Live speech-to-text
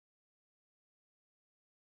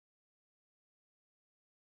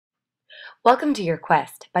Welcome to your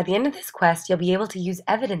quest. By the end of this quest, you'll be able to use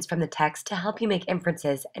evidence from the text to help you make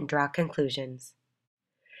inferences and draw conclusions.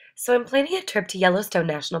 So I'm planning a trip to Yellowstone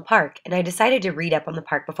National Park, and I decided to read up on the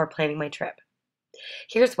park before planning my trip.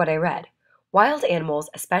 Here's what I read. Wild animals,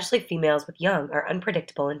 especially females with young, are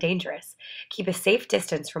unpredictable and dangerous. Keep a safe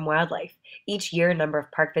distance from wildlife. Each year, a number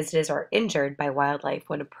of park visitors are injured by wildlife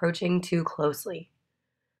when approaching too closely.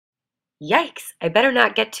 Yikes! I better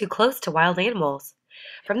not get too close to wild animals.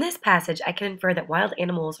 From this passage, I can infer that wild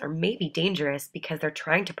animals are maybe dangerous because they're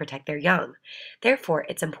trying to protect their young. Therefore,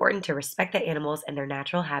 it's important to respect the animals and their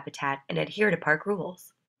natural habitat and adhere to park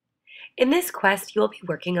rules. In this quest, you will be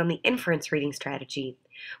working on the inference reading strategy.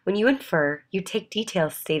 When you infer, you take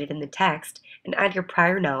details stated in the text and add your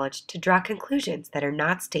prior knowledge to draw conclusions that are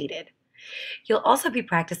not stated. You'll also be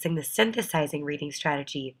practicing the synthesizing reading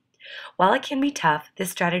strategy. While it can be tough,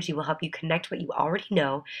 this strategy will help you connect what you already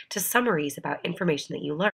know to summaries about information that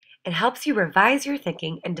you learn. It helps you revise your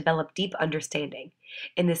thinking and develop deep understanding.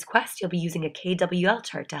 In this quest, you'll be using a KWL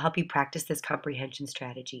chart to help you practice this comprehension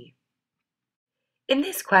strategy. In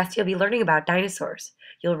this quest, you'll be learning about dinosaurs.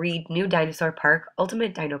 You'll read New Dinosaur Park,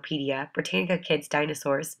 Ultimate Dinopedia, Britannica Kids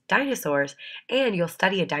Dinosaurs, and you'll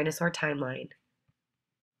study a dinosaur timeline.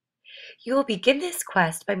 You will begin this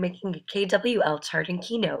quest by making a KWL chart in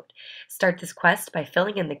Keynote. Start this quest by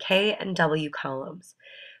filling in the K and W columns.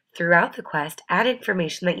 Throughout the quest, add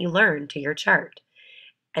information that you learned to your chart.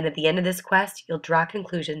 And at the end of this quest, you'll draw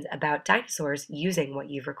conclusions about dinosaurs using what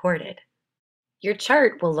you've recorded. Your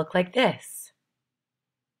chart will look like this.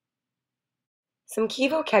 Some key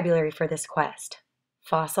vocabulary for this quest: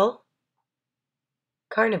 fossil,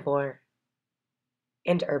 carnivore,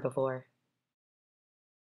 and herbivore.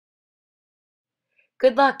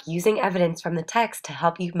 Good luck using evidence from the text to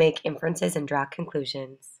help you make inferences and draw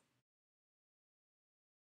conclusions.